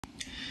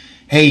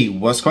Hey,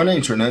 what's going on,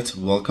 internet?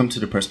 Welcome to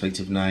the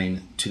Perspective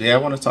 9. Today I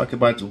want to talk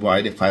about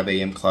why the 5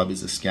 a.m. club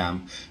is a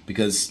scam.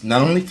 Because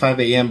not only 5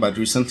 a.m., but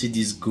recently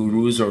these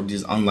gurus or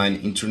these online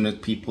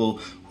internet people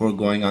who are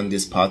going on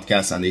this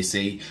podcast and they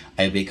say,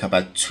 I wake up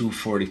at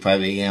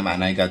 2:45 a.m.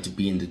 and I got to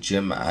be in the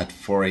gym at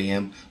 4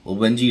 a.m. Well,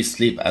 when do you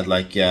sleep? At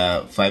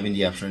 5 in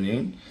the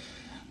afternoon?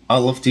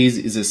 All of these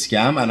is a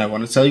scam, and I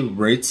want to tell you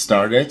where it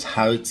started,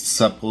 how it's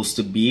supposed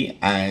to be,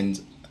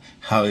 and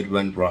how it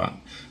went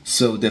wrong.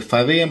 So the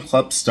 5 a.m.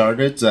 club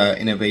started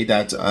in a way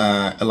that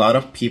a lot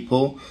of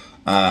people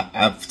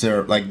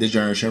after like the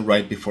generation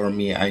right before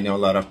me, I know a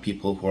lot of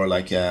people who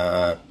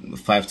are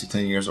 5 to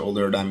 10 years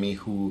older than me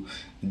who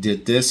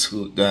did this,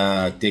 who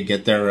they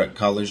get their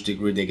college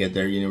degree, they get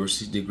their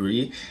university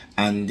degree,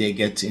 and they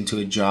get into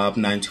a job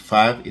 9 to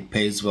 5. It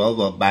pays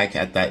well back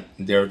at that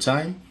their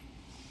time,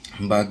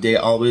 but they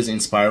always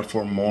inspire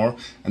for more,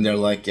 and they're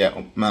like,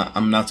 yeah,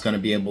 I'm not going to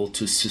be able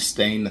to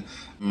sustain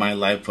my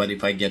life, what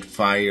if I get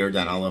fired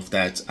and all of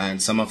that.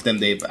 And some of them,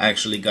 they've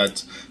actually got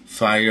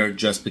fired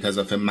just because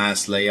of a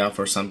mass layoff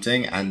or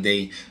something, and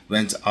they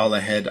went all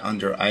ahead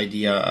under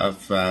idea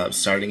of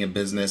starting a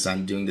business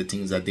and doing the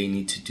things that they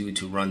need to do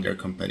to run their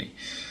company.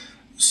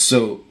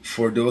 So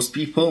for those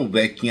people,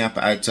 waking up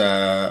at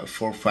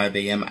 4 5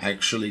 a.m.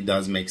 actually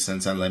does make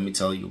sense, and let me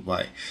tell you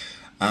why.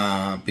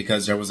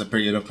 Because there was a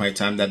period of my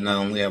time that not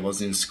only I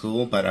was in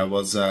school, but I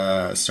was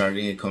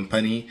starting a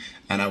company,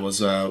 and I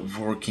was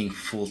working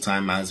full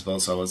time as well.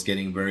 So I was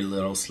getting very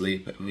little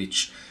sleep,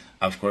 which,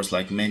 of course,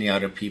 like many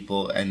other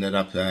people, ended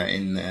up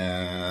in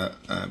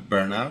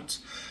burnout.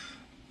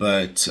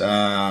 But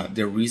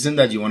the reason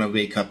that you want to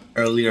wake up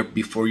earlier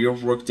before your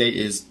workday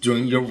is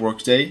during your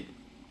workday,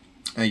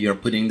 you're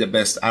putting the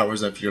best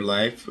hours of your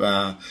life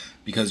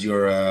because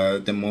you're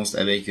the most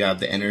awake, you have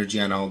the energy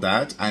and all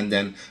that. And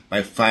then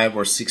by 5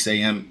 or 6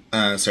 a.m.,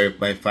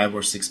 by 5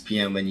 or 6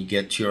 p.m. when you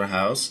get to your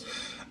house,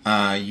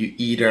 you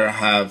either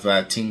have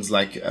things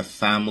like a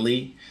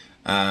family,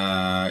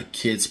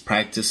 kids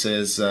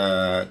practices,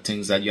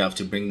 things that you have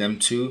to bring them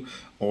to,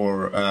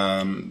 or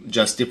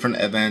just different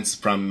events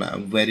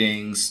from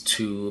weddings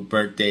to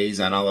birthdays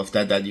and all of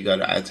that that you got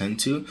to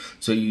attend to.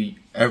 So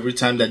every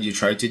time that you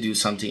try to do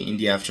something in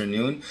the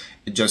afternoon,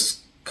 it just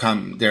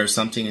there's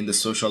something in the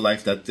social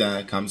life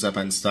that comes up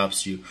and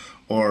stops you,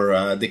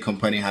 or the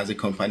company has a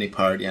company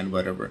party and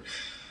whatever.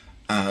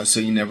 So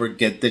you never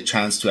get the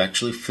chance to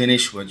actually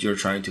finish what you're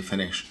trying to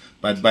finish.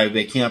 But by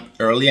waking up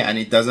early, and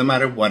it doesn't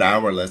matter what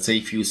hour, let's say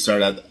if you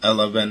start at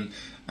 11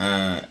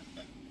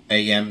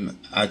 a.m.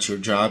 at your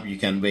job, you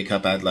can wake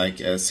up at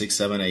 6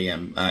 7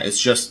 a.m.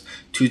 It's just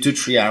 2 to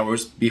 3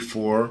 hours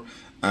before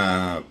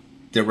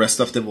the rest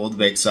of the world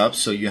wakes up,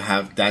 so you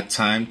have that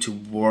time to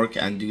work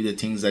and do the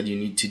things that you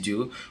need to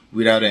do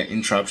without an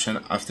interruption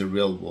of the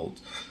real world.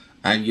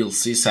 And you'll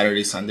see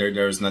Saturday, Sunday,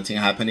 there's nothing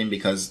happening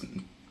because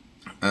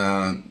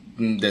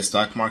the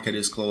stock market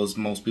is closed,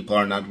 most people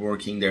are not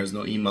working, there's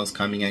no emails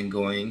coming and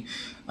going.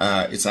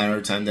 It's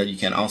another time that you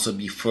can also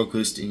be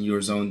focused in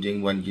your zone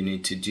doing what you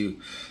need to do.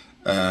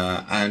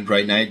 And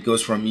right now it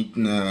goes from me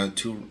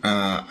to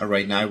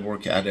right now I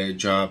work at a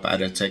job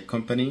at a tech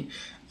company,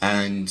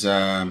 and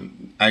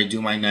I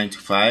do my 9 to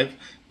 5,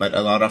 but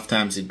a lot of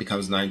times it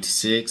becomes 9 to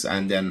 6,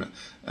 and then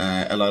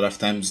a lot of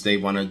times they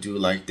want to do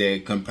like the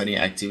company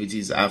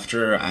activities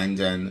after, and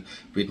then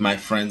with my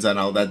friends and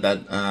all that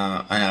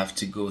I have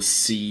to go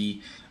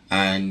see,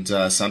 and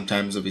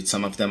sometimes with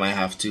some of them I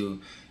have to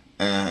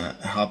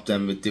help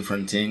them with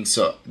different things.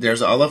 So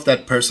there's all of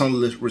that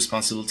personal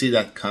responsibility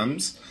that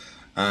comes,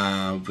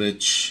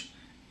 which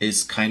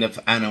is kind of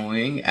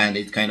annoying, and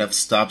it kind of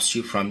stops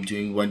you from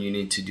doing what you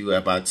need to do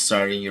about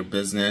starting your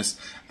business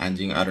and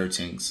doing other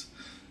things.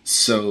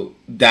 So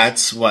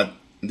that's what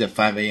the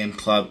 5 a.m.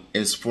 club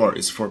is for.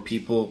 It's for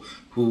people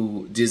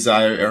who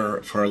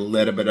desire for a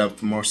little bit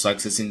of more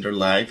success in their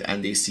life,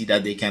 and they see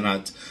that they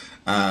cannot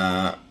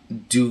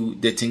do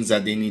the things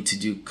that they need to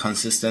do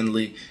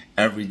consistently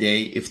every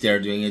day if they're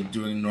doing it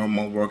during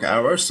normal work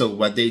hours. So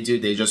what they do,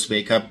 they just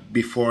wake up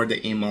before the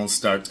emails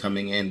start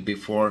coming in,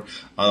 before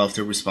all of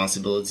the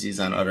responsibilities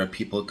and other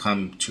people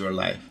come to your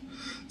life.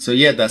 So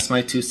yeah, that's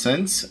my 2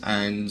 cents,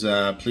 and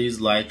please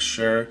like,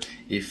 share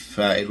if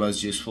it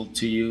was useful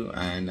to you,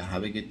 and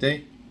have a good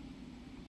day.